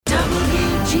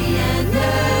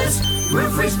WGNS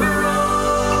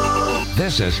Murfreesboro.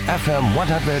 This is FM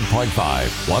 100.5,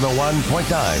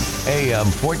 101.9, AM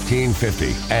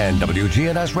 1450, and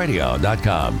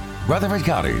WGNSradio.com. Rutherford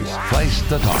County's place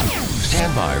to talk.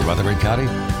 Stand by, Rutherford County.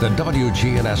 The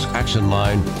WGNS Action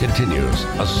Line continues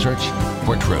a search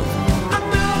for truth. I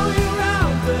know you're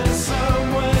out there somewhere.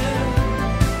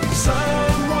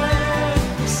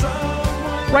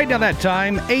 Right now that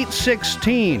time,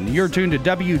 8:16. You're tuned to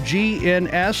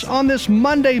WGNS on this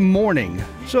Monday morning.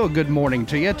 So good morning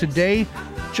to you. Today,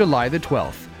 July the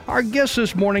 12th. Our guest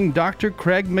this morning, Dr.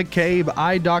 Craig McCabe,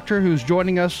 eye doctor, who's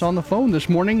joining us on the phone this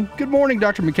morning. Good morning,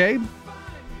 Dr. McCabe.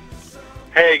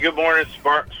 Hey, good morning,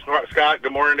 Scott.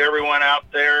 Good morning to everyone out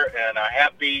there, and a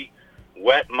happy,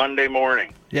 wet Monday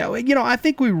morning. Yeah, I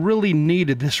think we really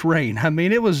needed this rain. I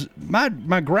mean, it was,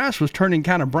 my grass was turning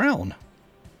kind of brown.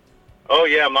 Oh,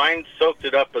 yeah, mine soaked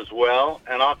it up as well,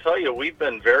 and I'll tell you, we've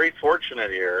been very fortunate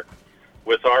here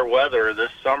with our weather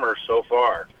this summer so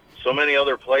far. So many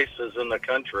other places in the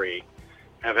country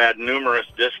have had numerous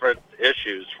different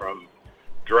issues, from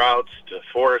droughts to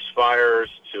forest fires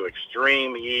to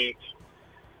extreme heat,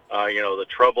 the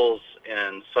troubles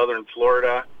in southern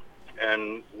Florida,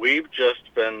 and we've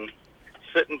just been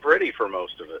sitting pretty for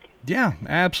most of it. Yeah,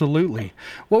 absolutely.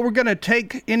 Well, we're going to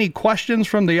take any questions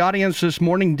from the audience this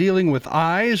morning dealing with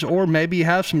eyes, or maybe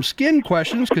have some skin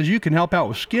questions, because you can help out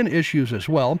with skin issues as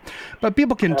well. But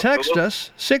people can text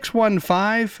us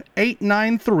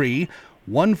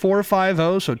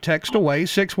 615-893-1450. So text away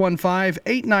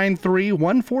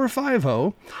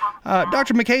 615-893-1450.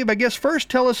 Dr. McCabe, I guess first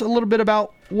tell us a little bit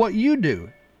about what you do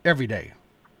every day.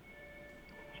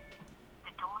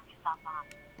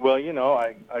 Well,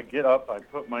 I get up, I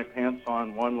put my pants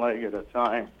on one leg at a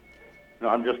time. No,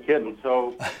 I'm just kidding.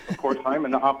 So, of course, I'm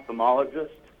an ophthalmologist.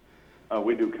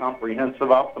 We do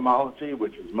comprehensive ophthalmology,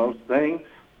 which is most things.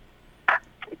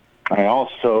 I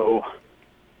also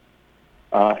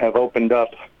have opened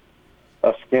up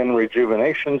a skin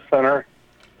rejuvenation center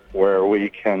where we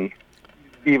can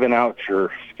even out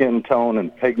your skin tone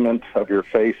and pigment of your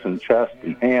face and chest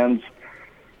and hands,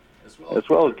 as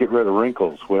well as get rid of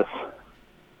wrinkles with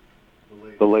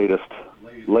the latest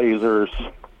lasers,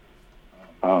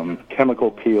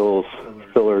 chemical peels,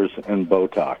 fillers, and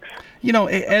Botox.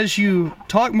 As you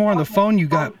talk more on the phone, you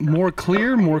got more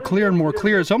clear.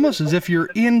 It's almost as if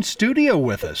you're in studio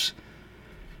with us.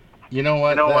 You know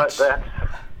what? That's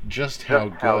just how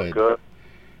good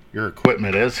your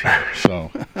equipment is here.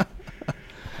 So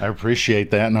I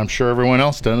appreciate that, and I'm sure everyone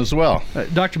else does as well.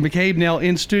 Dr. McCabe now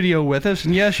in studio with us,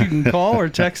 and yes, you can call or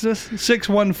text us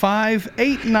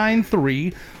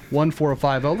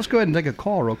 615-893-1450. Let's go ahead and take a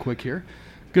call real quick here.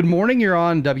 Good morning, you're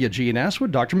on WGNS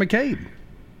with Dr. McCabe.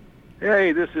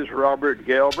 Hey, this is Robert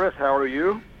Galbraith. How are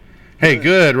you? Hey,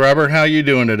 good, Robert. How are you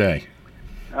doing today?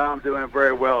 I'm doing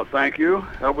very well, thank you.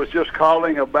 I was just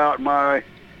calling about my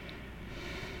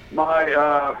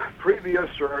previous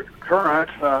or current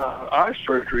eye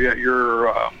surgery at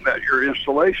your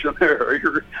installation there, or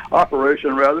your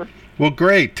operation rather. Well,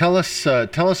 great. Tell us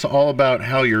all about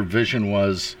how your vision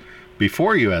was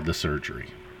before you had the surgery.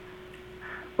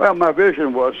 Well, my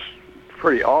vision was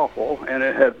pretty awful, and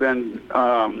it had been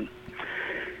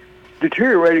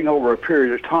deteriorating over a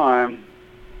period of time.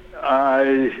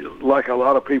 Like a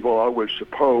lot of people, I would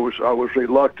suppose, I was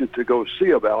reluctant to go see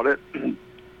about it.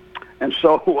 And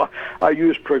so I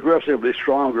used progressively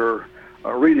stronger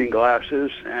reading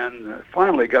glasses, and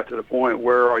finally got to the point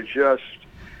where I just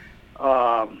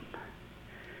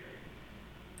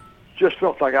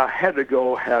felt like I had to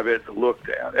go have it looked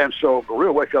at. And so the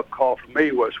real wake-up call for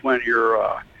me was when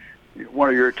one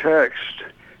of your texts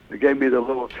gave me the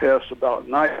little test about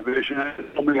night vision,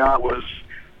 and told me I was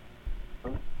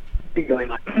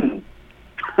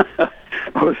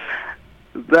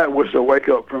that was a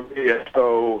wake-up for me.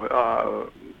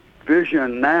 So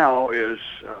vision now is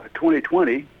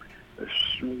 20/20.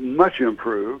 It's much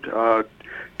improved.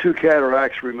 2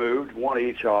 cataracts removed, one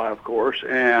each eye, of course,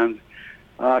 and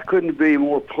I couldn't be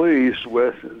more pleased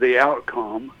with the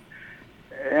outcome.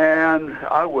 And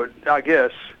I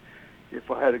guess, if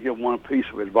I had to give one piece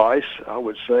of advice, I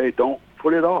would say don't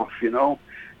put it off,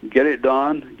 Get it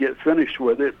done, get finished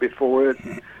with it before it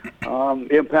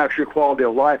impacts your quality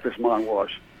of life, as mine was.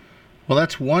 Well,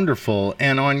 that's wonderful.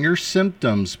 And on your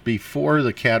symptoms before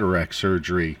the cataract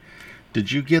surgery,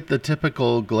 did you get the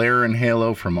typical glare and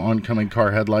halo from oncoming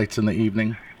car headlights in the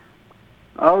evening?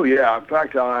 Oh, yeah. In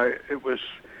fact, it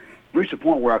reached a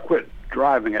point where I quit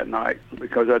driving at night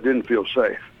because I didn't feel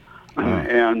safe.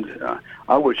 And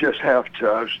I would just have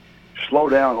to slow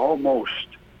down, almost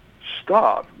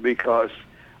stop, because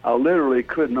I literally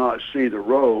could not see the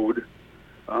road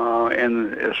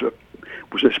and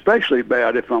was especially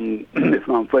bad if I'm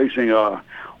facing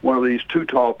one of these too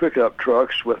tall pickup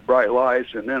trucks with bright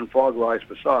lights and then fog lights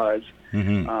besides.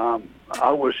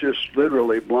 I was just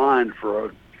literally blind for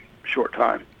a short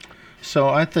time. So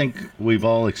I think we've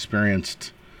all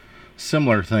experienced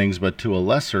similar things, but to a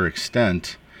lesser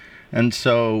extent. And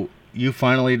so you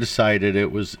finally decided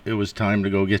it was time to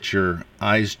go get your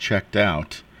eyes checked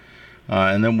out.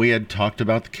 And then we had talked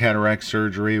about the cataract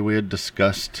surgery. We had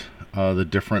discussed the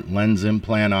different lens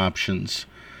implant options.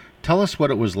 Tell us what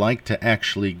it was like to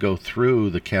actually go through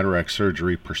the cataract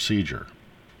surgery procedure.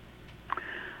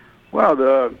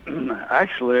 Well,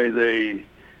 actually the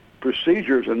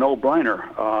procedure is a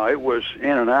no-brainer. It was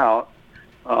in and out.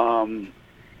 I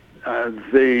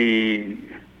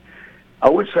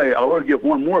would give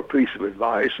one more piece of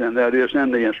advice, and that is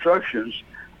in the instructions,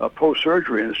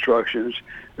 post-surgery instructions,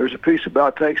 there's a piece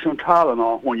about take some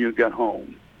Tylenol when you get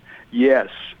home. Yes.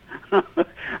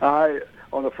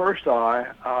 On the first eye,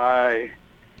 I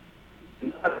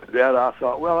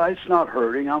thought, well, it's not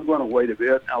hurting. I'm going to wait a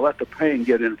bit. I let the pain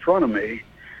get in front of me,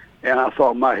 and I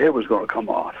thought my head was going to come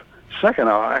off. Second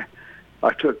eye,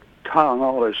 I took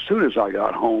Tylenol as soon as I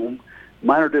got home.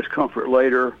 Minor discomfort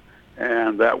later,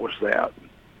 and that was that.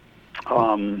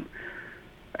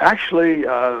 Actually,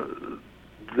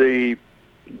 the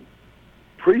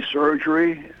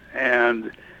pre-surgery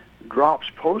and drops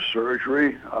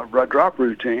post-surgery, drop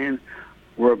routine,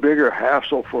 were a bigger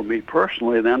hassle for me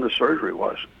personally than the surgery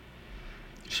was.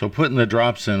 So putting the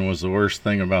drops in was the worst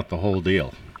thing about the whole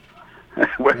deal.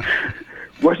 It wasn't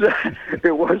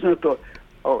the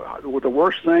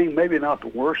worst thing, maybe not the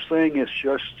worst thing. It's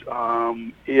just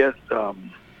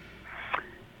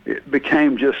it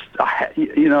became just,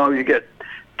 you get,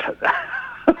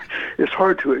 it's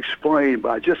hard to explain,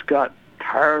 but I just got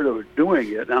tired of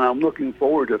doing it, and I'm looking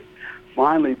forward to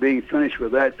finally being finished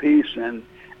with that piece, and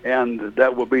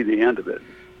that will be the end of it.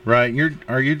 Right.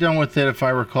 Are you done with it, if I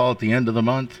recall, at the end of the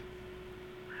month?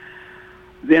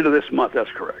 The end of this month, that's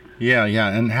correct. Yeah.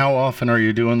 And how often are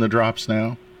you doing the drops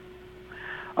now?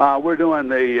 We're doing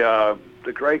the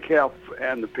gray cap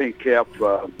and the pink cap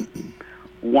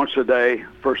once a day,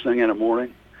 first thing in the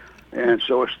morning, and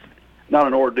so it's not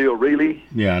an ordeal really.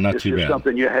 Yeah, not too bad. It's just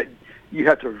something you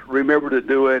have to remember to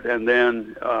do it, and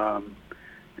then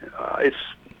it's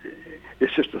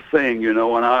just a thing, and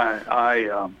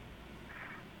I'll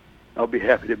be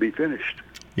happy to be finished.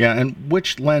 Yeah, and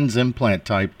which lens implant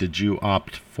type did you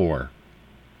opt for?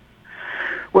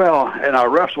 Well, and I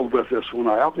wrestled with this one.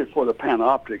 I opted for the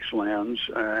PanOptix lens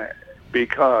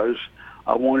because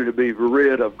I wanted to be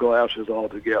rid of glasses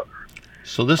altogether.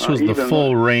 So this was the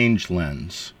full range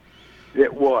lens.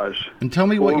 It was. And tell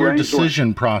me what your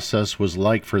decision process was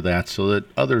like for that, so that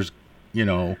others,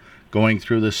 going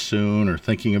through this soon or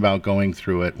thinking about going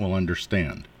through it will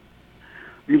understand.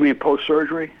 You mean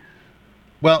post-surgery?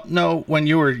 Well, no, when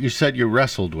you said you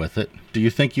wrestled with it, do you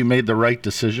think you made the right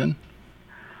decision?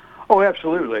 Oh,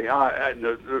 absolutely.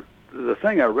 The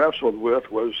thing I wrestled with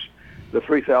was the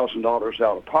 $3,000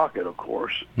 out of pocket, of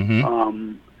course.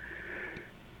 Mm-hmm.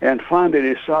 And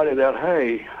finally decided that,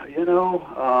 hey,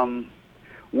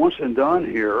 once and done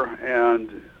here,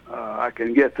 and I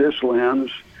can get this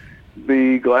lens,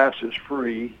 be glasses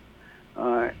free,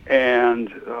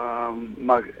 and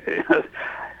my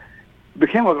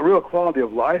became a real quality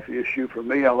of life issue for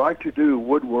me. I like to do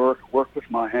woodwork, work with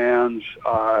my hands.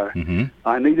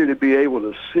 I needed to be able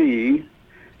to see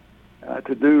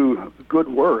to do good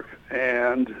work,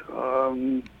 and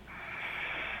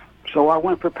so I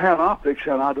went for PanOptix,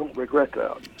 and I don't regret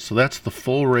that. So that's the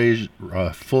full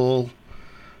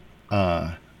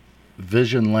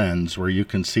vision lens where you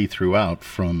can see throughout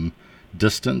from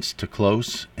distance to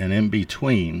close and in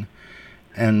between.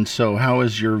 And so how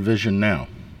is your vision now?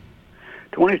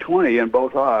 20/20 in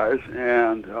both eyes,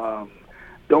 and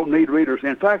don't need readers.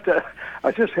 In fact,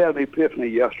 I just had an epiphany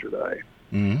yesterday.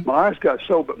 Mm-hmm. My eyes got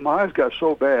so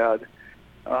bad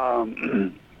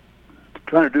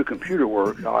trying to do computer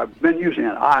work. I've been using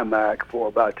an iMac for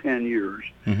about 10 years,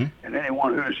 mm-hmm. and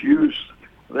anyone who's used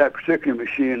that particular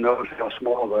machine knows how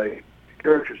small the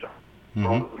characters are.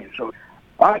 Mm-hmm. So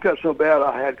I got so bad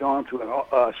I had gone to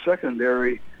a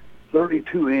secondary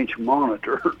 32-inch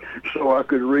monitor so I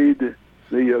could read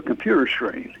the computer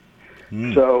screen.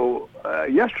 Mm. So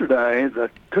yesterday I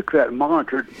took that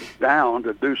monitor down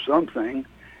to do something,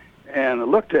 and I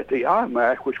looked at the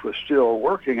iMac, which was still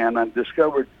working, and I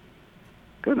discovered,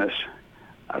 goodness,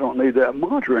 I don't need that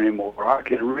monitor anymore. I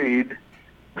can read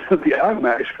the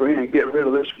iMac screen and get rid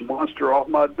of this monster off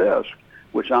my desk,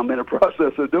 which I'm in the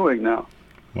process of doing now.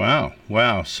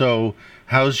 Wow. So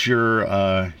how's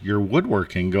your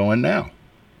woodworking going now?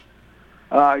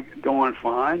 Going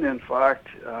fine. In fact,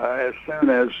 as soon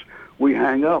as we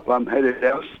hang up, I'm headed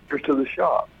downstairs to the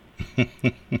shop.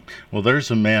 Well,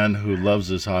 there's a man who loves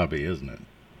his hobby, isn't it?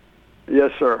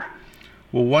 Yes, sir.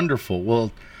 Well, wonderful.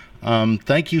 Well,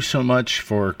 thank you so much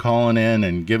for calling in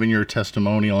and giving your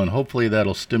testimonial, and hopefully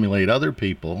that'll stimulate other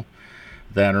people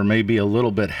that are maybe a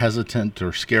little bit hesitant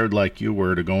or scared like you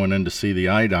were to going in to see the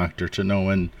eye doctor, to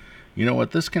knowing, you know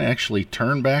what, this can actually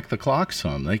turn back the clock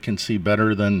some. They can see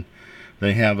better than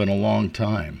they have in a long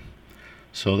time.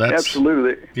 So that's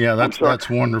absolutely. Yeah, that's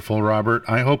wonderful, Robert.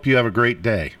 I hope you have a great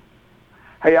day.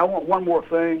 Hey, I want one more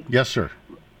thing. Yes, sir.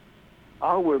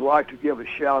 I would like to give a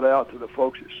shout out to the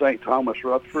folks at St. Thomas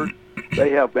Rutherford. They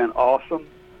have been awesome.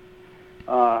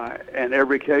 In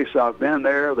every case I've been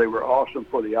there, they were awesome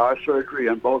for the eye surgery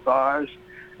in both eyes.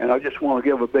 And I just want to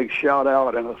give a big shout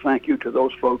out and a thank you to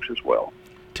those folks as well.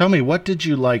 Tell me, what did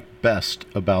you like best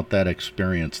about that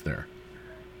experience there?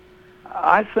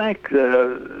 I think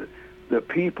the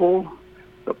people,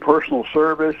 the personal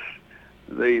service,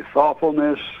 the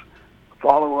thoughtfulness,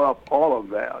 follow-up, all of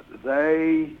that,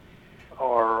 they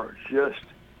are just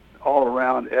all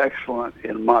around excellent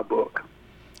in my book.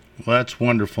 Well, that's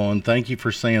wonderful, and thank you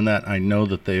for saying that. I know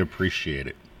that they appreciate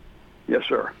it. Yes,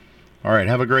 sir. All right,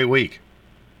 have a great week.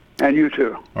 And you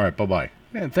too. All right, bye-bye.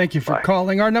 And thank you for Bye.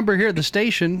 calling. Our number here at the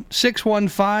station,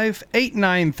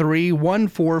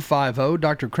 615-893-1450.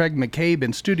 Dr. Craig McCabe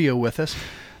in studio with us.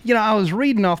 You know, I was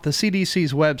reading off the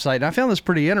CDC's website, and I found this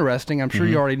pretty interesting. I'm sure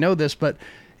you already know this, but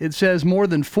it says more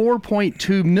than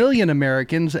 4.2 million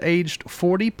Americans aged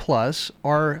 40 plus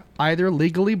are either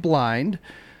legally blind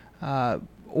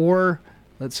or,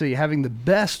 let's see, having the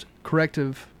best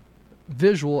corrective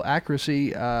visual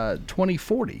accuracy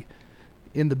 20/40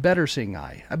 in the better seeing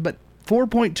eye. But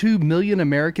 4.2 million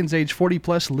Americans age 40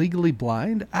 plus legally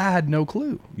blind? I had no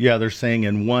clue. Yeah, they're saying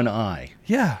in one eye.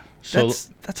 Yeah, that's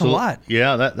a lot.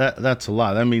 Yeah, that's a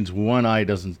lot. That means one eye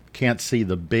can't see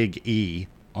the big E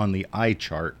on the eye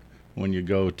chart when you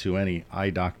go to any eye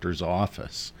doctor's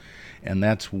office. And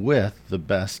that's with the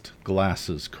best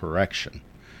glasses correction.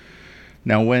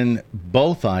 Now, when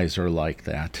both eyes are like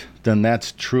that, then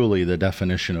that's truly the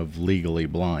definition of legally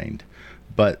blind.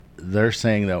 But they're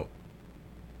saying that,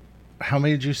 how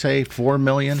many did you say? 4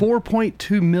 million?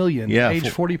 4.2 million age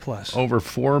 40 plus. Over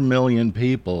 4 million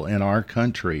people in our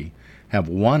country have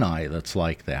one eye that's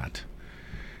like that.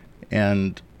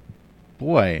 And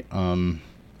boy,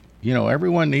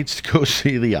 everyone needs to go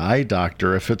see the eye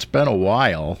doctor if it's been a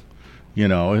while.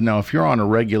 Now if you're on a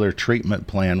regular treatment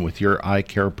plan with your eye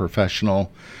care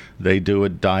professional, they do a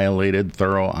dilated,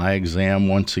 thorough eye exam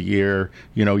once a year.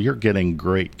 You're getting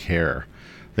great care.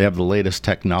 They have the latest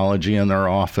technology in their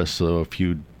office, so if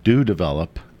you do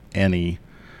develop any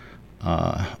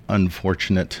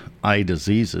unfortunate eye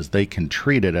diseases, they can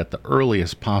treat it at the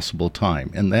earliest possible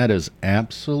time. And that is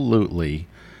absolutely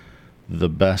the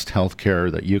best health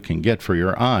care that you can get for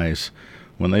your eyes,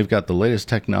 when they've got the latest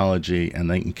technology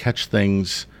and they can catch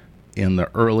things in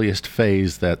the earliest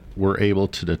phase that we're able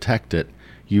to detect it.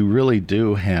 You really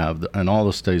do have, and all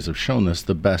the studies have shown this,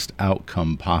 the best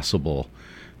outcome possible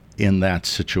in that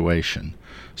situation.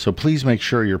 So please make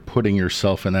sure you're putting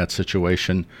yourself in that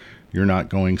situation. You're not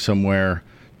going somewhere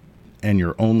and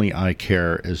your only eye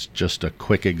care is just a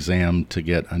quick exam to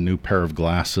get a new pair of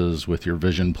glasses with your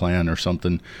vision plan or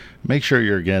something. Make sure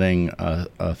you're getting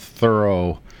a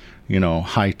thorough,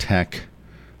 high-tech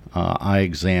eye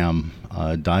exam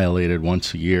dilated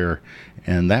once a year,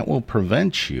 and that will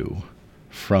prevent you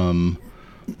from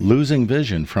losing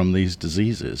vision from these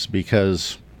diseases,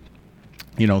 because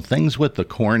things with the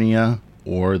cornea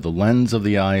or the lens of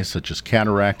the eye, such as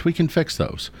cataract, we can fix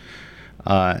those.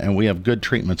 And we have good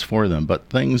treatments for them. But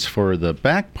things for the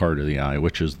back part of the eye,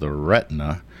 which is the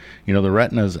retina, the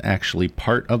retina is actually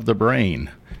part of the brain.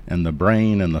 And the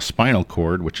brain and the spinal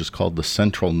cord, which is called the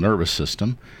central nervous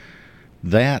system,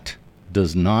 that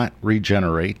does not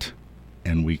regenerate,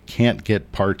 and we can't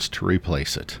get parts to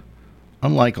replace it,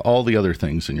 unlike all the other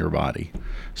things in your body.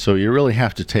 So you really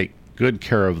have to take good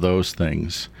care of those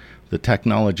things. The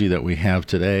technology that we have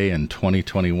today in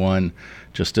 2021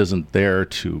 just isn't there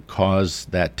to cause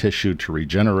that tissue to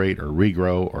regenerate or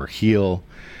regrow or heal.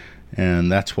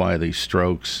 And that's why these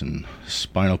strokes and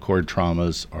spinal cord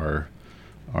traumas are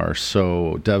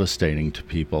so devastating to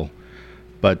people.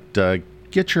 But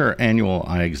get your annual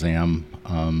eye exam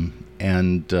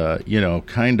and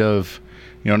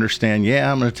understand,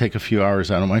 I'm going to take a few hours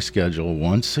out of my schedule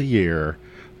once a year.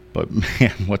 But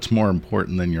man, what's more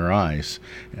important than your eyes?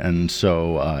 And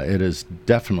so it is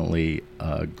definitely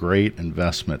a great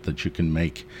investment that you can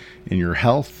make in your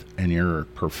health and your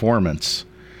performance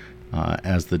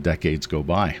as the decades go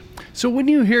by. So when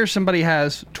you hear somebody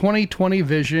has 20/20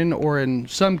 vision, or in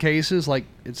some cases, like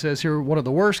it says here, one of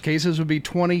the worst cases would be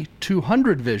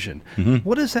 20/200 vision.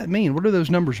 What does that mean? What do those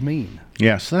numbers mean?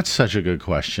 Yes, that's such a good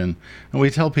question. And we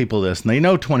tell people this, and they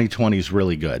know 20/20 is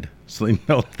really good. So they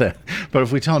know that. But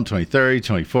if we tell them 20/30,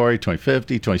 20/40,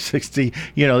 20/50, 20/60,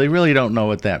 they really don't know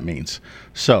what that means.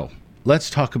 So let's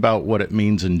talk about what it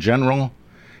means in general,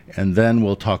 and then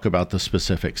we'll talk about the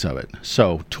specifics of it.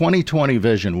 So 20/20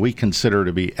 vision we consider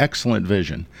to be excellent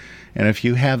vision. And if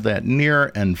you have that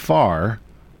near and far,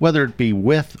 whether it be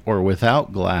with or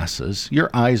without glasses, your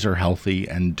eyes are healthy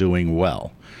and doing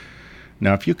well.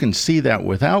 Now, if you can see that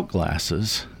without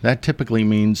glasses, that typically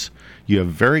means you have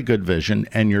very good vision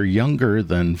and you're younger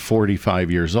than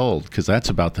 45 years old, because that's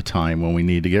about the time when we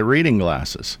need to get reading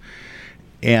glasses.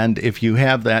 And if you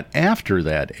have that after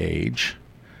that age,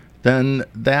 then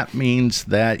that means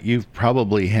that you've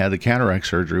probably had the cataract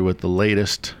surgery with the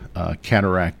latest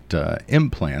cataract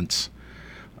implants.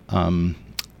 And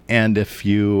if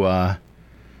you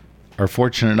are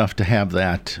fortunate enough to have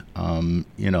that,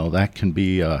 that can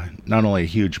be not only a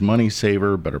huge money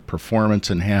saver, but a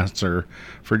performance enhancer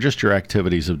for just your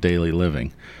activities of daily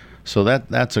living. So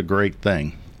that's a great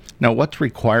thing. Now, what's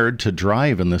required to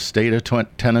drive in the state of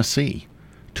Tennessee?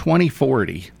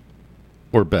 20/40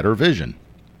 or better vision.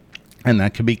 And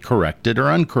that can be corrected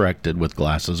or uncorrected with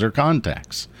glasses or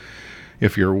contacts.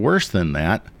 If you're worse than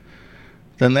that,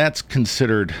 then that's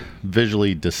considered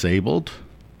visually disabled,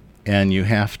 and you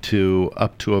have to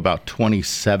up to about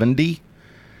 20/70,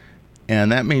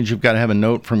 and that means you've got to have a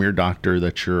note from your doctor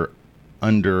that you're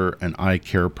under an eye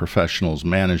care professional's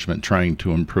management trying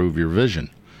to improve your vision.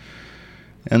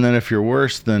 And then if you're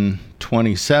worse than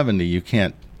 20/70, you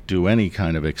can't do any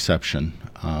kind of exception.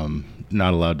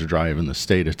 Not allowed to drive in the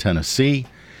state of Tennessee.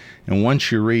 And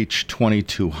once you reach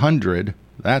 2200,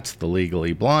 that's the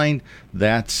legally blind.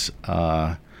 That's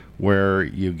where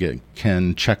you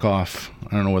can check off,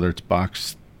 I don't know whether it's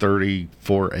box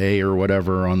 34A or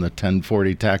whatever on the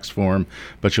 1040 tax form,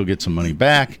 but you'll get some money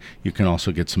back. You can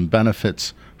also get some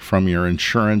benefits from your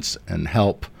insurance and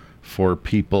help for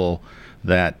people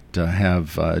that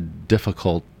have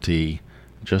difficulty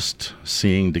just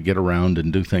seeing to get around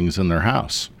and do things in their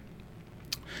house.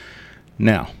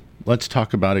 Now, let's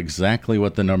talk about exactly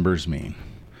what the numbers mean.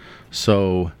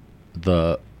 So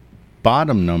the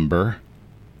bottom number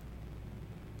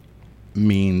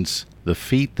means the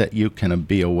feet that you can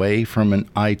be away from an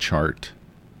eye chart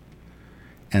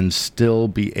and still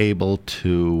be able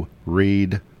to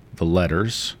read the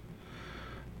letters.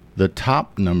 The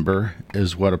top number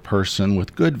is what a person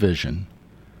with good vision,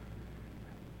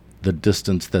 the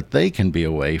distance that they can be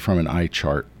away from an eye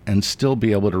chart and still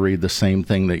be able to read the same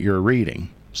thing that you're reading.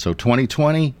 So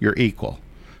 20/20, you're equal.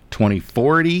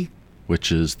 20/40,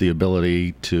 which is the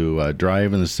ability to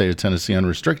drive in the state of Tennessee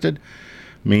unrestricted,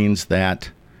 means that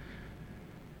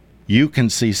you can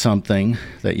see something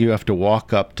that you have to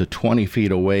walk up to 20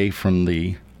 feet away from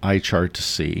the eye chart to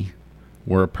see,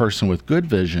 where a person with good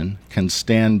vision can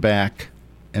stand back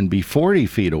and be 40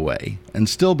 feet away and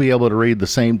still be able to read the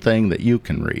same thing that you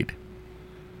can read.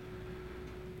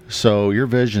 So your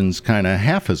vision's kind of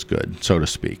half as good, so to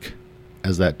speak,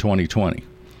 as that 20/20.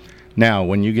 Now,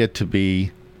 when you get to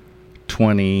be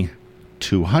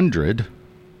 2200,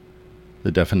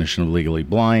 the definition of legally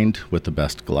blind with the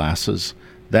best glasses,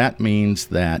 that means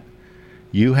that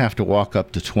you have to walk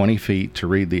up to 20 feet to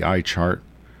read the eye chart,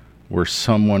 where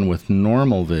someone with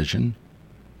normal vision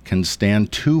can stand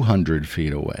 200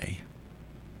 feet away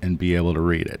and be able to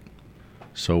read it.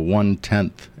 So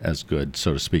 1/10 as good,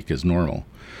 so to speak, as normal.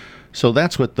 So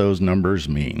that's what those numbers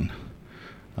mean.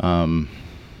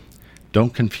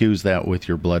 Don't confuse that with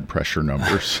your blood pressure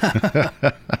numbers.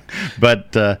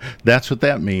 But that's what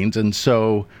that means. And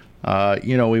so,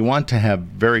 we want to have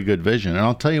very good vision. And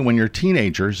I'll tell you, when you're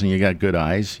teenagers and you got good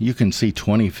eyes, you can see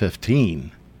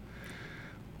 20/15,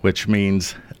 which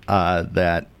means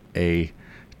that a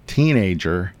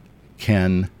teenager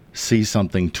can see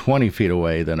something 20 feet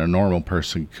away than a normal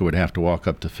person would have to walk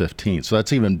up to 15. So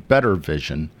that's even better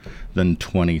vision than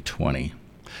 20/20.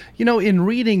 In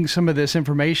reading some of this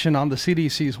information on the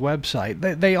CDC's website,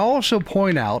 they also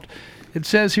point out, it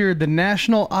says here, the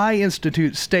National Eye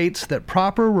Institute states that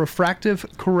proper refractive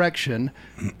correction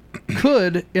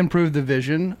could improve the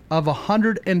vision of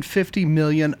 150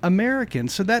 million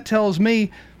Americans. So that tells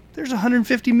me there's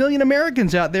 150 million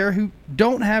Americans out there who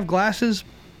don't have glasses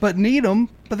but need them,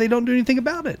 but they don't do anything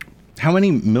about it. How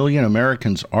many million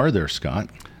Americans are there, Scott?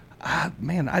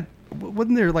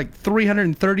 Wasn't there like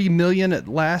 330 million at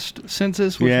last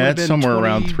census? Which yeah, would have it's been somewhere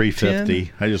around 2010?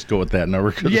 350. I just go with that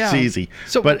number because Yeah. it's easy.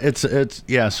 So- but it's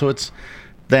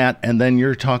That, and then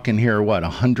you're talking here, what,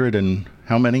 100 and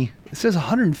how many? It says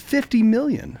 150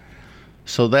 million.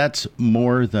 So that's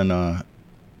more than a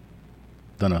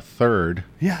third,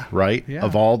 Yeah. right, Yeah.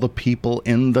 of all the people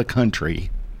in the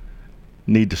country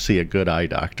need to see a good eye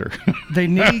doctor. They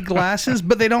need glasses,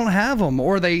 but they don't have them,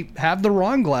 or they have the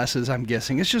wrong glasses, I'm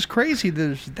guessing. It's just crazy.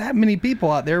 There's that many people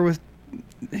out there with,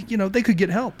 they could get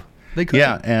help. They could.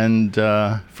 Yeah, and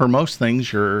for most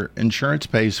things, your insurance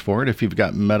pays for it if you've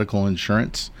got medical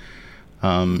insurance.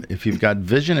 If you've got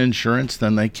vision insurance,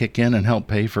 then they kick in and help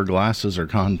pay for glasses or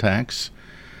contacts.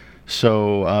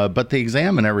 So, but the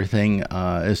exam and everything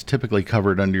is typically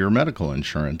covered under your medical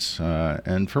insurance.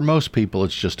 And for most people,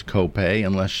 it's just a copay,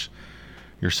 unless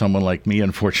you're someone like me,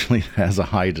 unfortunately, that has a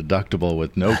high deductible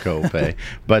with no copay.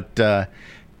 But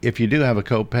if you do have a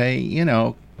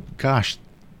copay, gosh,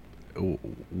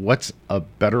 what's a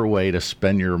better way to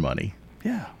spend your money?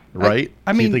 Yeah. Right?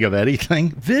 I Can mean, you think of anything?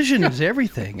 vision is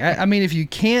everything. I mean, if you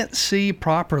can't see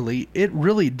properly, it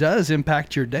really does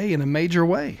impact your day in a major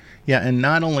way. Yeah, and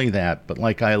not only that, but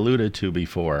like I alluded to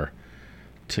before,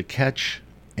 to catch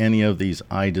any of these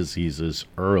eye diseases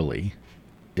early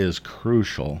is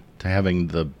crucial to having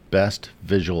the best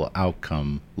visual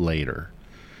outcome later.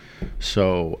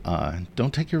 So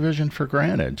don't take your vision for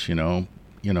granted.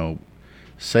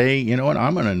 Say, you know what,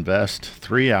 I'm going to invest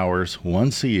 3 hours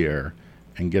once a year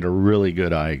and get a really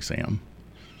good eye exam.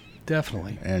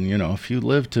 Definitely. And, if you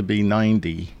live to be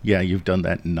 90, yeah, you've done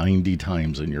that 90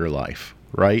 times in your life,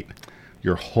 right?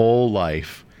 Your whole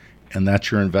life, and that's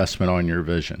your investment on your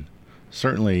vision.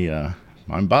 Certainly,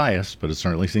 I'm biased, but it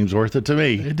certainly seems worth it to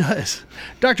me. It does.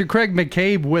 Dr. Craig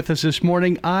McCabe with us this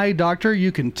morning. Eye Doctor.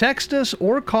 You can text us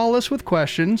or call us with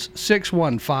questions,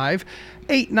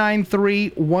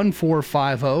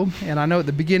 615-893-1450. And I know at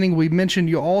the beginning we mentioned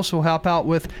you also help out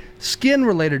with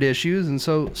skin-related issues. And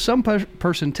so some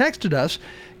person texted us,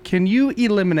 can you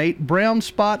eliminate brown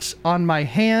spots on my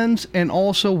hands and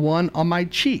also one on my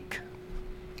cheek?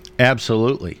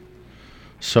 Absolutely.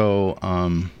 So,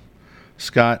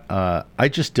 Scott, I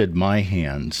just did my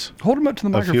hands Hold them up to the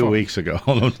a microphone. few weeks ago.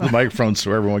 Hold on to the microphone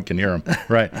so everyone can hear them.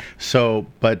 Right. So,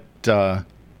 but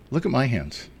look at my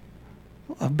hands.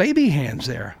 Baby hands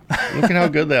there. Look at how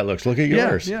good that looks. Look at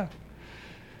yours. Yeah.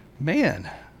 Man.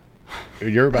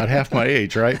 You're about half my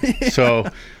age, right? So,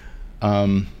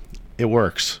 it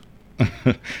works.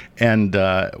 And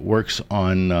works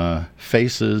on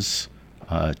faces,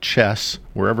 chests,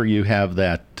 wherever you have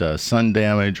that sun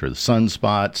damage or the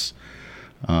sunspots.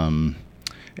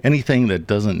 Anything that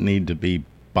doesn't need to be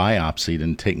biopsied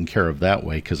and taken care of that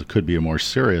way, because it could be a more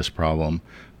serious problem,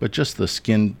 but just the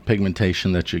skin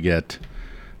pigmentation that you get,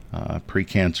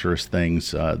 precancerous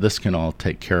things, this can all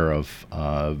take care of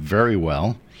very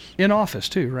well. In office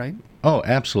too, right? Oh,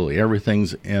 absolutely.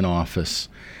 Everything's in office.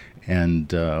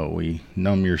 And we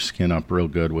numb your skin up real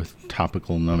good with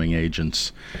topical numbing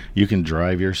agents. You can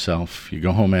drive yourself. You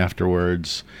go home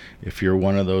afterwards. If you're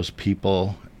one of those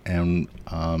people, and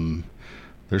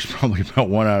there's probably about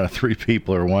 1 out of 3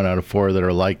 people or 1 out of 4 that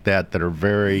are like that are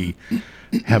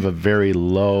have a very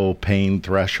low pain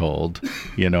threshold,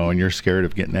 and you're scared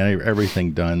of getting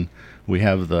everything done. We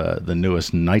have the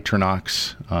newest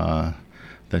Nitronox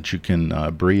that you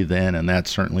can breathe in, and that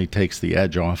certainly takes the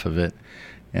edge off of it.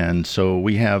 And so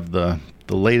we have the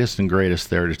latest and greatest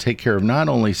there to take care of not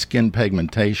only skin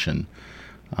pigmentation,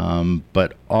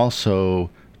 but also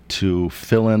to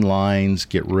fill in lines,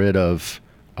 get rid of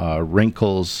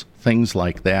wrinkles, things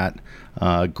like that.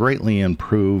 Greatly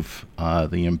improve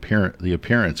the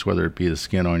appearance, whether it be the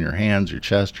skin on your hands, your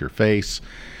chest, your face.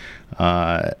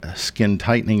 Skin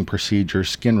tightening procedure,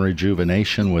 skin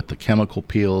rejuvenation with the chemical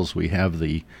peels. We have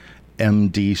the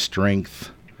MD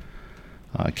Strength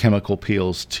chemical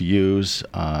peels to use,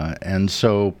 and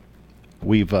so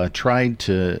we've tried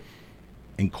to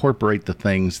incorporate the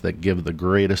things that give the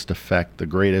greatest effect, the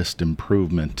greatest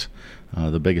improvement,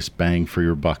 the biggest bang for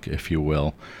your buck, if you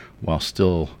will, while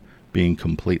still being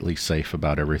completely safe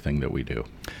about everything that we do.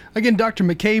 Again, Dr.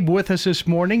 McCabe with us this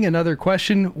morning. Another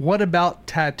question, what about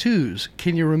tattoos?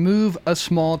 Can you remove a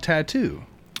small tattoo?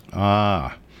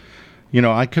 I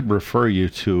could refer you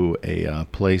to a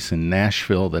place in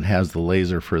Nashville that has the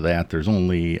laser for that. There's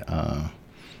only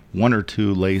 1 or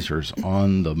 2 lasers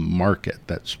on the market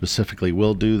that specifically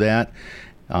will do that.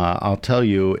 I'll tell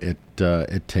you,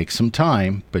 it takes some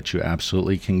time, but you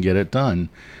absolutely can get it done.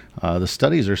 The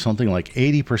studies are something like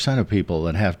 80% of people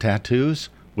that have tattoos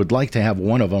would like to have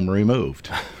one of them removed.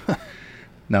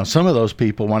 Now, some of those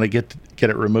people want to get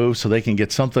it removed so they can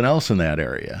get something else in that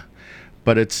area.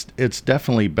 But it's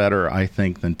definitely better, I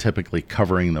think, than typically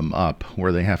covering them up,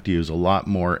 where they have to use a lot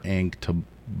more ink to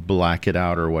black it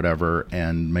out or whatever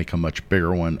and make a much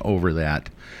bigger one over that.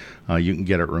 You can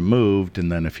get it removed, and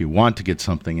then if you want to get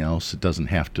something else, it doesn't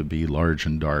have to be large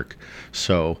and dark.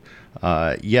 So,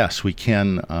 yes, we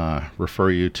can refer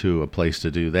you to a place to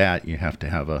do that. You have to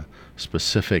have a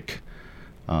specific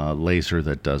laser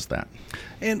that does that.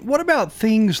 And what about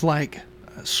things like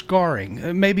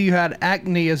scarring? Maybe you had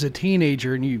acne as a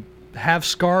teenager and you have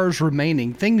scars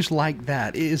remaining, things like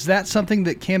that. Is that something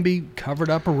that can be covered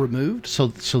up or removed? So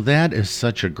that is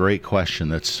such a great question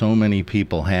that so many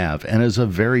people have, and is a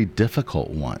very difficult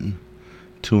one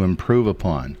to improve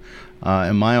upon.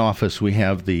 In my office, we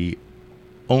have the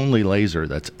only laser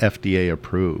that's FDA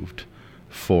approved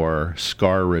for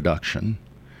scar reduction.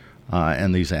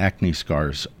 And these acne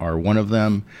scars are one of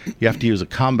them. You have to use a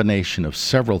combination of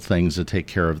several things to take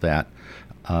care of that.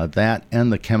 That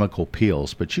and the chemical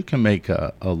peels, but you can make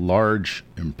a large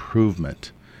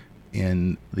improvement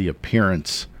in the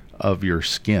appearance of your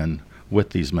skin with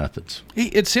these methods.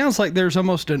 It sounds like there's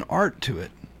almost an art to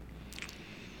it.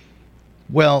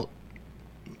 Well,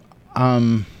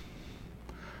 I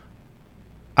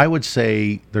would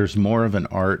say there's more of an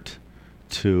art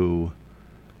to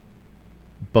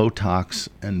Botox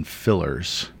and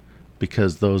fillers,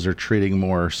 because those are treating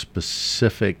more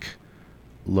specific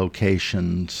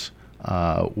locations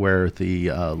where the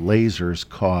lasers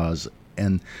cause,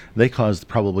 and they cause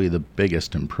probably the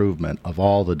biggest improvement of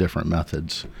all the different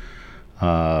methods,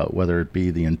 whether it be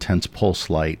the intense pulse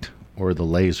light or the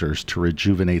lasers to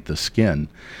rejuvenate the skin.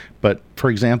 But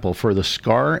for example, for the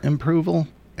scar improval,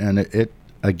 and it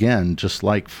again, just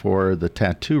like for the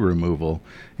tattoo removal,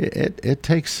 it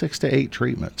takes 6 to 8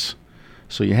 treatments,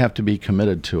 so you have to be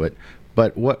committed to it.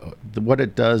 But what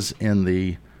it does in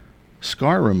the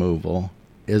scar removal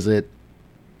is it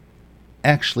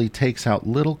actually takes out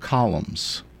little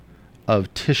columns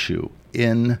of tissue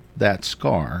in that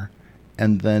scar,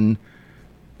 and then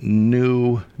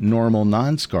new normal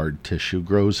non-scarred tissue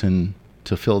grows in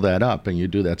to fill that up, and you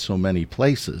do that so many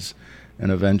places,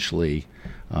 and eventually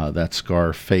that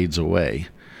scar fades away.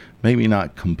 Maybe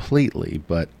not completely,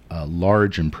 but a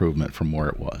large improvement from where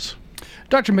it was.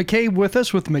 Dr. McCabe with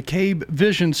us with McCabe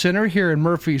Vision Center here in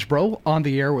Murfreesboro, on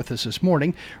the air with us this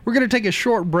morning. We're going to take a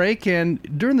short break, and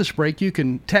during this break you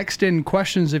can text in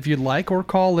questions if you'd like, or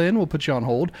call in. We'll put you on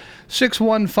hold.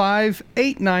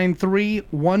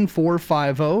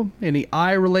 615-893-1450. Any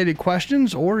eye-related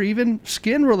questions or even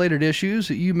skin-related issues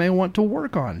that you may want to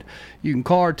work on. You can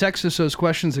call or text us those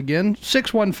questions again,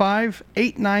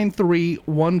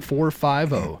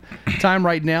 615-893-1450. Time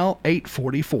right now,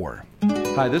 8:44.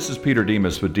 Hi, this is Peter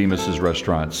Demas with Demas's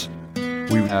Restaurants.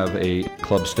 We have a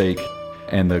club steak,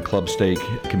 and the club steak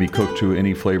can be cooked to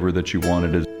any flavor that you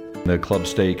want it. The club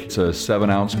steak, it's a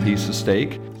 7-ounce piece of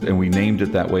steak, and we named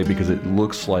it that way because it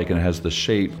looks like and has the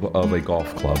shape of a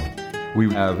golf club.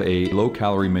 We have a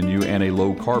low-calorie menu and a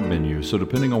low-carb menu, so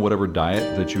depending on whatever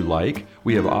diet that you like,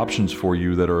 we have options for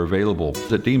you that are available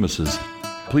at Demas's.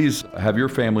 Please have your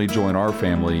family join our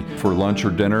family for lunch or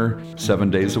dinner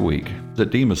 7 days a week at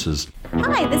Demas's.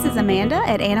 Hi, this is Amanda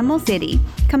at Animal City.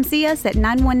 Come see us at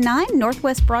 919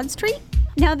 Northwest Broad Street.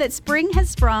 Now that spring has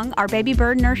sprung, our baby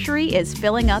bird nursery is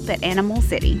filling up at Animal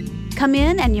City. Come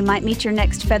in and you might meet your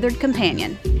next feathered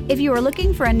companion. If you are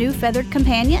looking for a new feathered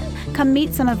companion, come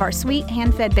meet some of our sweet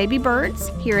hand-fed baby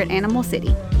birds here at Animal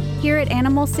City. Here at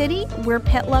Animal City, we're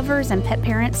pet lovers and pet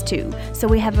parents too, so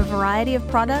we have a variety of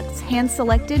products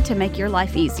hand-selected to make your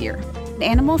life easier.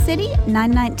 Animal City,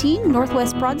 919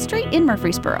 Northwest Broad Street in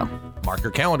Murfreesboro. Mark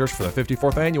your calendars for the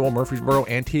 54th Annual Murfreesboro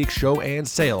Antique Show and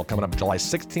Sale coming up July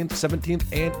 16th, 17th,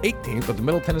 and 18th at the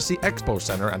Middle Tennessee Expo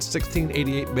Center on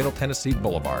 1688 Middle Tennessee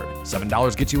Boulevard.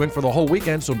 $7 gets you in for the whole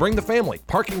weekend, so bring the family.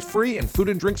 Parking's free and food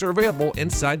and drinks are available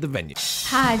inside the venue.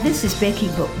 Hi, this is Becky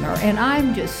Bookner, and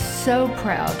I'm just so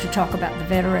proud to talk about the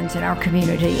veterans in our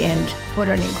community and what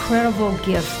an incredible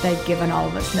gift they've given all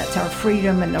of us, and that's our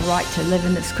freedom and the right to live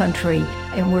in this country,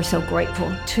 and we're so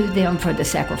grateful to them for the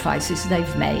sacrifices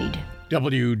they've made.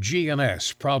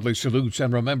 WGNS proudly salutes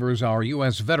and remembers our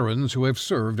U.S. veterans who have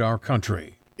served our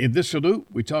country. In this salute,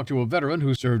 we talk to a veteran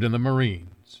who served in the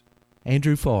Marines.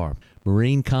 Andrew Farr,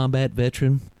 Marine combat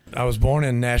veteran. I was born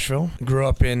in Nashville, grew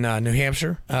up in New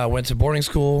Hampshire, went to boarding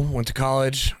school, went to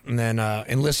college, and then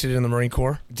enlisted in the Marine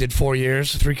Corps. Did 4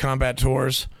 years, 3 combat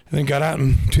tours, and then got out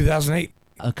in 2008.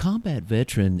 A combat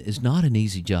veteran is not an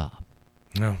easy job.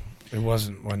 No. It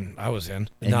wasn't when I was in.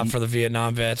 Not for the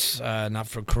Vietnam vets, not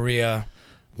for Korea,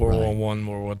 World War I, World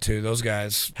War II. Those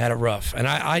guys had it rough. And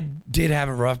I did have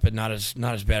it rough, but not as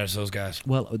bad as those guys.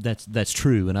 Well, that's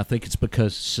true, and I think it's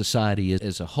because society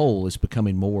as a whole is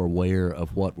becoming more aware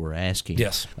of what we're asking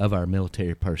of our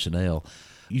military personnel.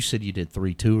 You said you did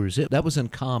 3 tours. That was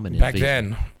uncommon in Back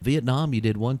then. Vietnam, you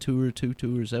did 1 tour, 2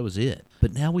 tours. That was it.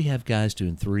 But now we have guys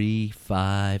doing 3,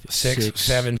 5, 6,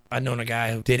 7. I've known a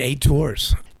guy who did 8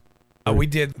 tours. We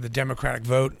did the Democratic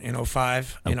vote in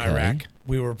 2005 in Iraq.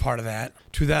 We were part of that.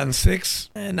 2006,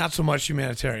 not so much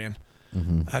humanitarian.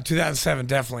 2007,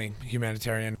 definitely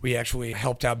humanitarian. We actually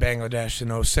helped out Bangladesh in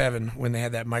 2007 when they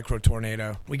had that micro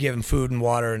tornado. We gave them food and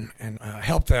water and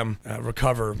helped them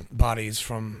recover bodies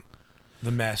from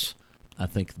the mess. I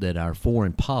think that our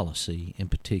foreign policy in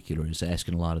particular is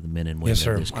asking a lot of the men and women Yes,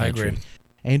 sir. of this country. I agree.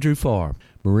 Andrew Farr,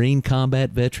 Marine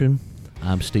combat veteran.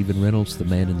 I'm Stephen Reynolds, the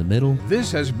man in the middle.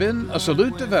 This has been a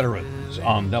Salute to Veterans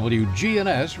on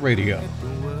WGNS Radio.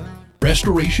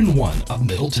 Restoration One of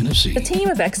Middle Tennessee. A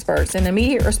team of experts and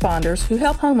immediate responders who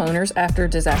help homeowners after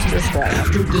disaster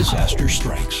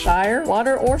strikes. Fire,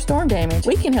 water, or storm damage,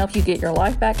 we can help you get your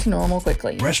life back to normal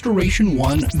quickly.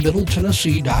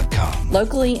 RestorationOneMiddleTennessee.com.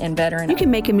 Locally and veteran. You can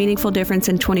make a meaningful difference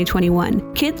in 2021.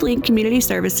 KidLink Community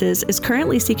Services is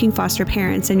currently seeking foster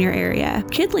parents in your area.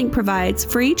 KidLink provides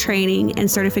free training and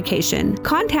certification.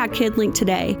 Contact KidLink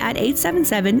today at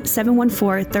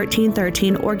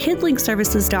 877-714-1313 or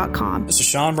kidlinkservices.com. This is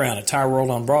Sean Brown at Tire World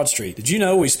on Broad Street. Did you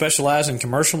know we specialize in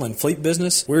commercial and fleet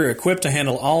business? We're equipped to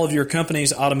handle all of your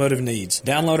company's automotive needs.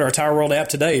 Download our Tire World app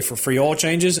today for free oil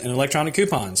changes and electronic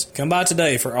coupons. Come by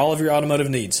today for all of your automotive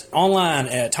needs. Online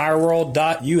at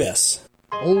tireworld.us.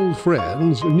 Old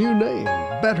friends, new name,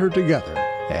 better together.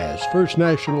 As First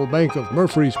National Bank of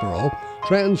Murfreesboro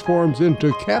transforms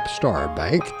into Capstar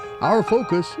Bank, our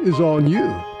focus is on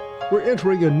you. We're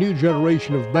entering a new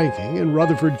generation of banking in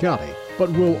Rutherford County, but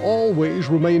will always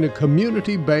remain a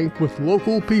community bank with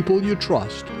local people you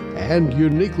trust and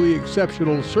uniquely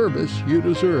exceptional service you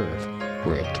deserve.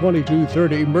 We're at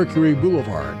 2230 Mercury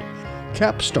Boulevard.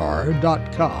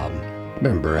 Capstar.com.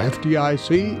 Member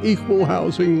FDIC, Equal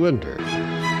Housing Lender.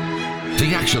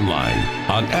 The Action Line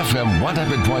on FM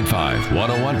 100.5,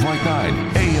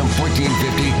 101.9, AM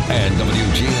 1450, and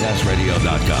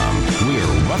WGNSradio.com.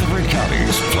 We're Rutherford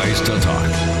County's place to talk.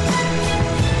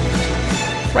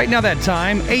 Right now that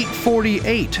time,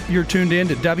 8:48. You're tuned in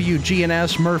to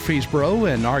WGNS Murfreesboro,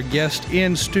 and our guest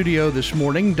in studio this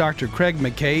morning, Dr. Craig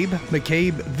McCabe,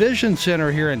 McCabe Vision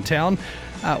Center here in town.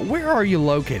 Where are you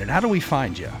located? How do we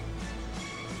find you?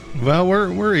 Well,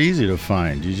 we're easy to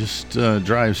find. You just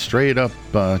drive straight up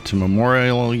to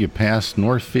Memorial. You pass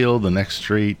Northfield. The next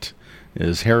street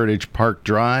is Heritage Park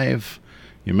Drive.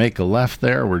 You make a left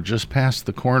there. We're just past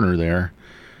the corner there.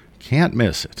 Can't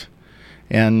miss it.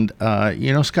 And,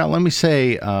 Scott, let me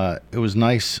say it was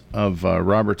nice of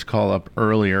Robert's call up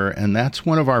earlier, and that's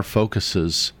one of our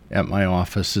focuses at my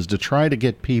office is to try to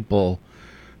get people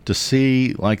to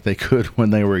see like they could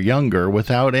when they were younger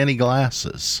without any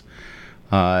glasses.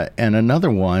 And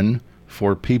another one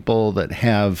for people that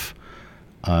have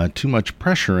too much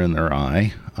pressure in their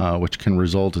eye, which can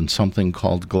result in something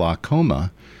called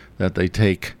glaucoma, that they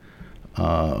take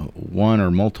one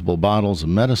or multiple bottles of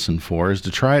medicine for, is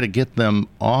to try to get them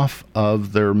off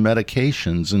of their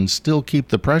medications and still keep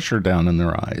the pressure down in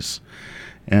their eyes.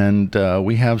 And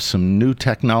we have some new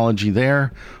technology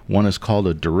there. One is called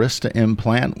a Durista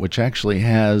implant, which actually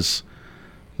has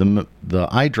the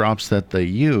eye drops that they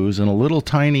use in a little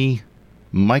tiny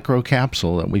micro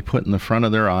capsule that we put in the front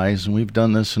of their eyes. And we've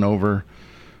done this in over,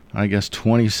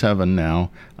 27 now.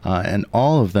 And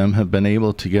all of them have been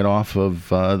able to get off of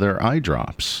their eye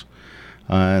drops.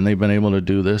 And they've been able to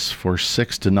do this for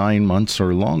 6 to 9 months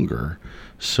or longer.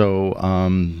 So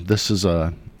this is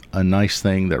a nice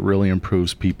thing that really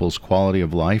improves people's quality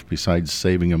of life besides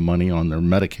saving them money on their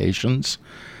medications.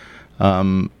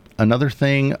 Another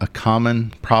thing, a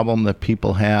common problem that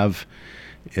people have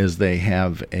is they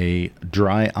have a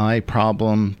dry eye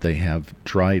problem. They have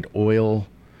dried oil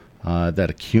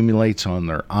that accumulates on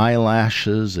their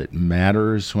eyelashes. It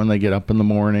matters when they get up in the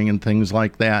morning and things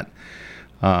like that.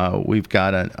 We've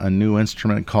got a new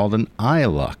instrument called an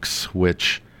iLux,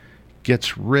 which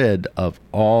gets rid of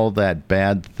all that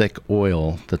bad thick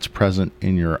oil that's present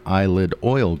in your eyelid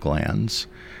oil glands.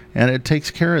 And it takes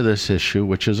care of this issue,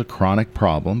 which is a chronic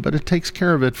problem, but it takes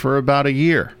care of it for about a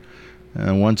year.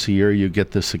 And once a year you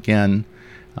get this again,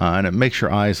 and it makes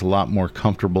your eyes a lot more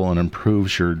comfortable and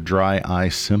improves your dry eye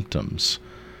symptoms.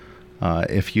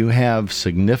 If you have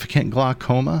significant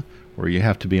glaucoma, where you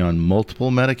have to be on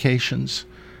multiple medications,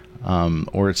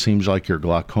 or it seems like your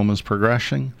glaucoma is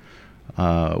progressing,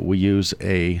 we use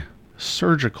a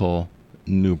surgical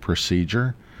new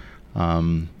procedure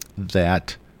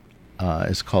that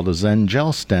is called a Zen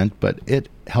Gel stent, but it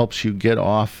helps you get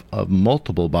off of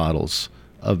multiple bottles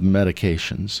of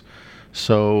medications.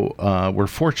 So we're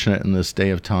fortunate in this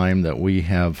day of time that we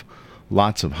have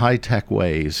lots of high-tech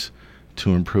ways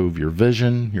to improve your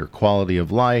vision, your quality of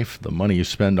life, the money you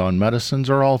spend on medicines,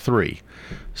 or all three.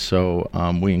 So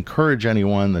we encourage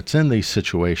anyone that's in these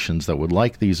situations that would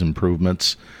like these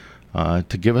improvements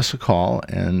to give us a call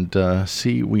and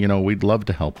see, we'd love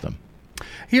to help them.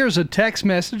 Here's a text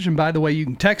message, and by the way, you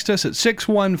can text us at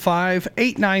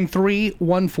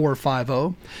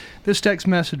 615-893-1450. This text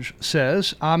message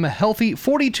says, I'm a healthy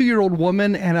 42-year-old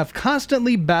woman and have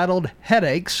constantly battled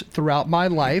headaches throughout my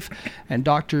life, and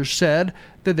doctors said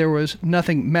that there was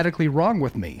nothing medically wrong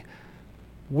with me.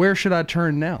 Where should I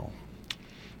turn now?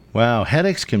 Wow,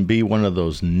 headaches can be one of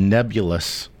those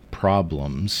nebulous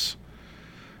problems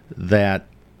that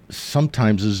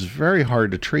sometimes is very hard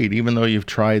to treat, even though you've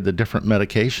tried the different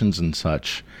medications and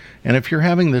such. And if you're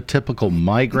having the typical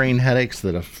migraine headaches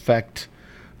that affect,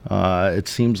 it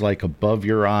seems like above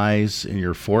your eyes and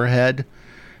your forehead,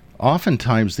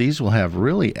 oftentimes these will have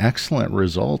really excellent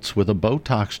results with a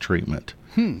Botox treatment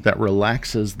that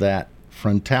relaxes that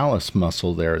frontalis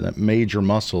muscle there, that major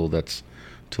muscle that's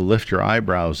to lift your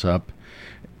eyebrows up.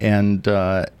 And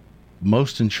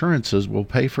most insurances will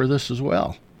pay for this as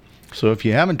well. So if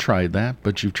you haven't tried that,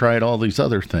 but you've tried all these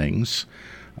other things,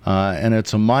 and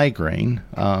it's a migraine,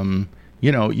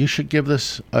 you should give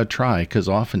this a try, because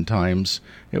oftentimes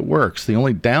it works. The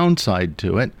only downside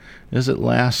to it is it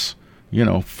lasts,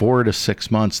 4 to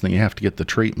 6 months, and then you have to get the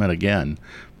treatment again.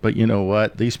 But you know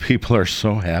what? These people are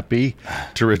so happy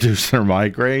to reduce their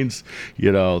migraines.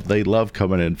 They love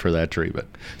coming in for that treatment.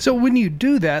 So when you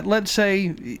do that, let's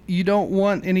say you don't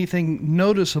want anything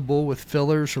noticeable with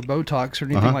fillers or Botox or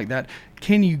anything like that.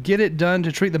 Can you get it done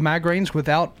to treat the migraines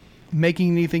without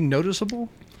making anything noticeable?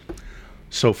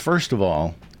 So first of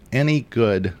all, any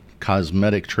good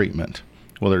cosmetic treatment,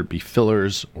 whether it be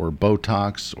fillers or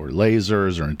Botox or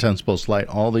lasers or intense pulse light,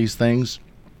 all these things,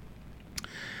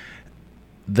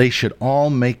 they should all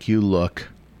make you look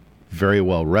very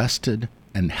well rested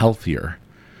and healthier,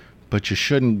 but you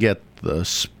shouldn't get the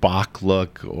Spock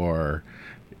look, or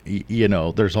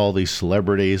there's all these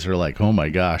celebrities that are like, oh my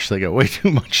gosh, they got way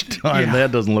too much time. Yeah.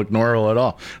 That doesn't look normal at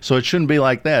all. So it shouldn't be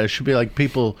like that. It should be like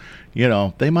people,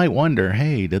 they might wonder,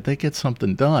 hey, did they get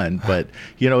something done? But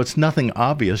it's nothing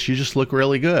obvious. You just look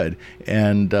really good.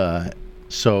 And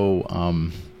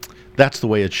so that's the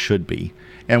way it should be.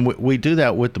 And we do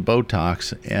that with the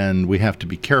Botox, and we have to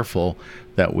be careful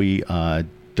that we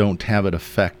don't have it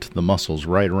affect the muscles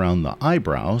right around the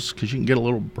eyebrows, because you can get a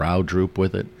little brow droop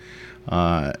with it.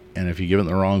 And if you give it in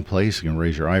the wrong place, you can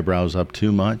raise your eyebrows up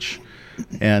too much.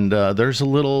 And there's a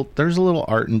little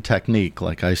art and technique,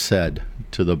 like I said,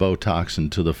 to the Botox and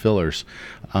to the fillers.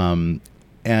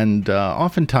 And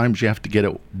oftentimes you have to get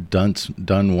it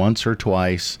done once or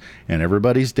twice, and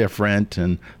everybody's different.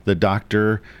 And the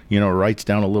doctor, writes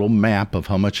down a little map of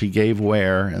how much he gave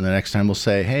where, and the next time we'll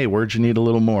say, hey, where'd you need a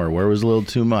little more? Where was a little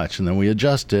too much? And then we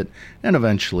adjust it, and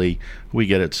eventually we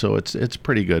get it. So it's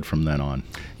pretty good from then on.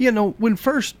 When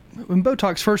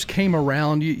Botox first came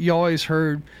around, you always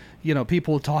heard,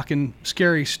 people talking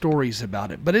scary stories about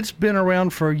it. But it's been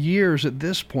around for years at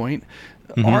this point.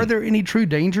 Mm-hmm. Are there any true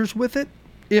dangers with it,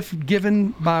 if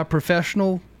given by a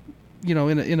professional,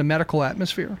 in a medical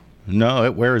atmosphere? No,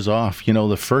 it wears off.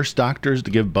 The first doctors to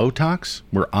give Botox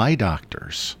were eye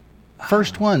doctors.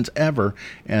 First ones ever.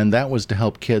 And that was to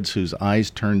help kids whose eyes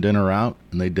turned in or out.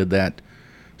 And they did that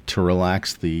to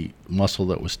relax the muscle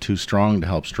that was too strong to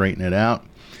help straighten it out.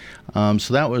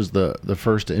 So that was the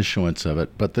first issuance of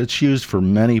it. But it's used for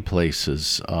many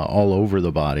places all over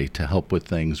the body to help with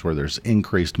things where there's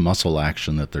increased muscle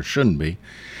action that there shouldn't be.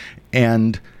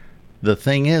 And the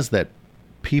thing is that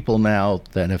people now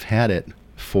that have had it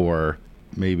for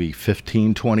maybe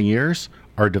 15, 20 years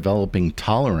are developing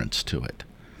tolerance to it.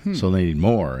 So they need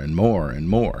more and more and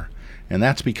more. And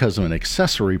that's because of an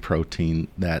accessory protein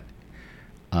that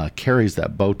carries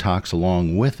that Botox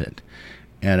along with it.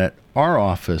 And at our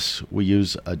office, we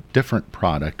use a different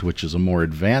product, which is a more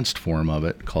advanced form of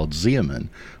it, called Xeomin,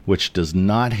 which does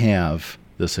not have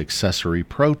this accessory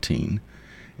protein.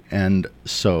 And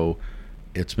so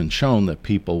it's been shown that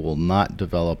people will not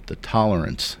develop the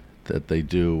tolerance that they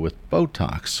do with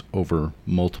Botox over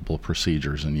multiple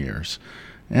procedures and years.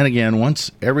 And again,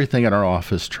 once everything at our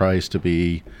office tries to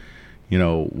be,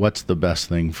 what's the best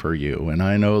thing for you? And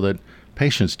I know that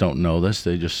patients don't know this.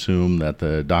 They just assume that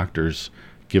the doctor's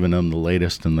giving them the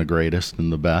latest and the greatest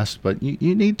and the best. But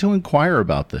you need to inquire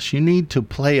about this. You need to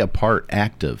play a part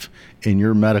active in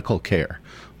your medical care.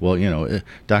 Well,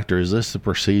 doctor, is this the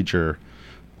procedure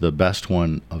the best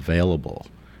one available?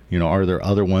 Are there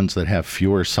other ones that have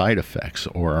fewer side effects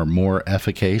or are more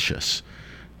efficacious?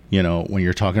 when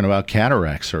you're talking about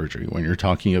cataract surgery, when you're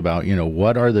talking about,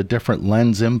 what are the different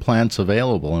lens implants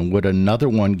available, and would another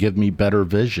one give me better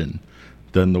vision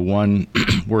than the one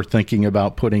we're thinking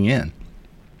about putting in?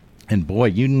 And boy,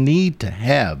 you need to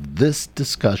have this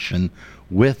discussion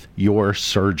with your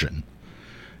surgeon.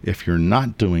 If you're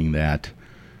not doing that,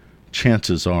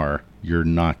 chances are you're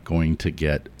not going to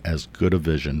get as good a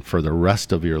vision for the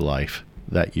rest of your life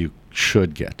that you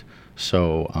should get.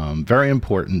 So very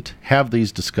important, have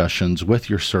these discussions with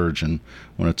your surgeon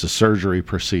when it's a surgery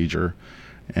procedure,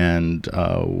 and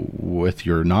with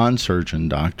your non-surgeon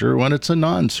doctor when it's a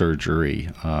non-surgery,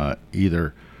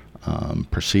 either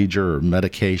procedure or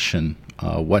medication,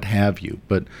 what have you.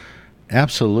 But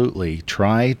absolutely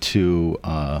try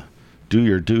to do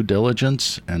your due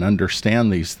diligence and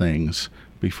understand these things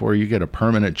before you get a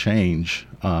permanent change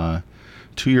to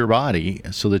your body,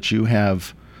 so that you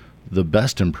have the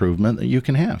best improvement that you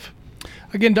can have.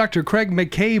 Again, Dr. Craig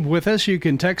McCabe with us. You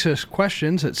can text us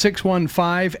questions at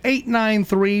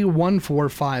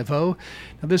 615-893-1450. Now,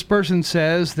 this person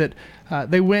says that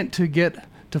they went to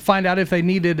find out if they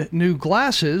needed new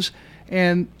glasses,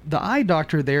 and the eye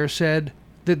doctor there said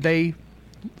that the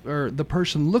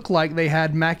person looked like they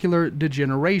had macular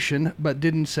degeneration, but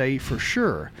didn't say for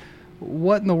sure.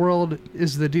 What in the world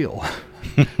is the deal?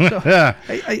 So,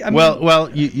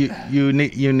 you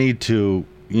need to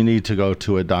go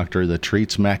to a doctor that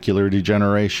treats macular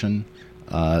degeneration.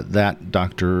 That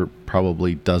doctor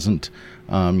probably doesn't.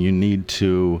 You need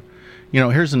to,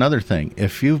 here's another thing.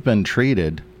 If you've been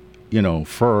treated,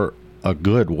 for a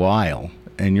good while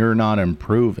and you're not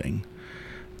improving,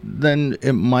 then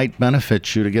it might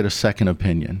benefit you to get a second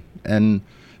opinion. And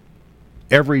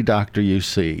every doctor you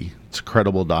see, it's a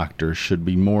credible doctor, should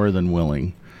be more than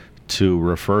willing to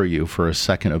refer you for a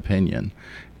second opinion.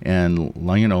 And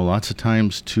lots of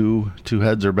times two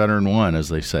heads are better than one, as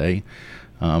they say.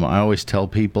 I always tell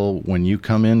people, when you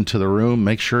come into the room,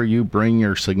 make sure you bring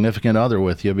your significant other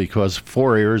with you, because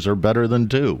 4 ears are better than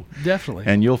 2. Definitely.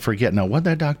 And you'll forget, now, what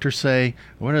did that doctor say?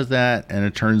 What is that? And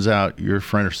it turns out your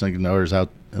friend or significant other is out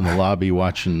in the lobby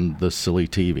watching the silly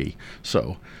TV.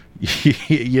 So,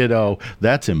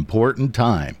 that's important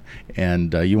time,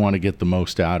 and you want to get the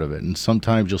most out of it. And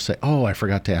sometimes you'll say, oh, I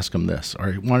forgot to ask him this, or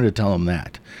I wanted to tell him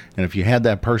that. And if you had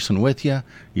that person with you,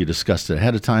 you discussed it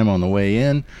ahead of time on the way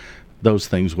in, those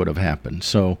things would have happened.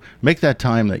 So make that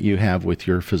time that you have with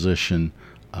your physician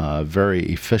very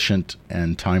efficient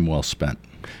and time well spent.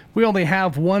 We only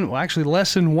have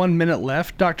less than 1 minute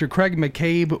left. Dr. Craig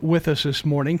McCabe with us this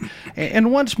morning.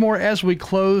 And once more, as we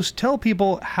close, tell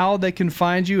people how they can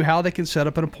find you, how they can set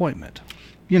up an appointment.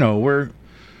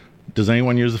 Does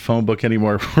anyone use the phone book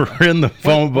anymore? We're in the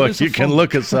phone book. You can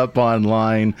look us up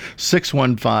online,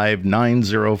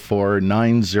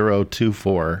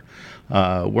 615-904-9024.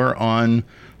 We're on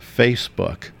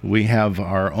Facebook. We have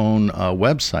our own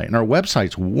website, and our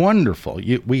website's wonderful.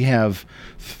 We have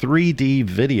 3D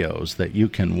videos that you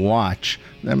can watch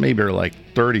that maybe are like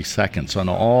 30 seconds on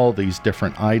all these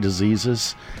different eye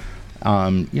diseases.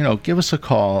 Give us a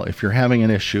call if you're having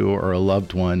an issue or a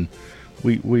loved one.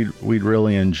 We'd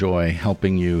really enjoy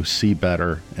helping you see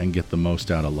better and get the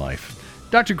most out of life.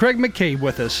 Dr. Craig McCabe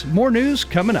with us. More news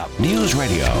coming up. News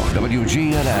Radio,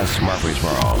 WGNS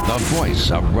Murfreesboro, the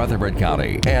voice of Rutherford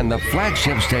County, and the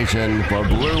flagship station for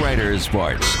Blue Raiders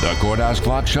sports. The Courthouse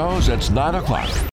Clock shows it's 9 o'clock.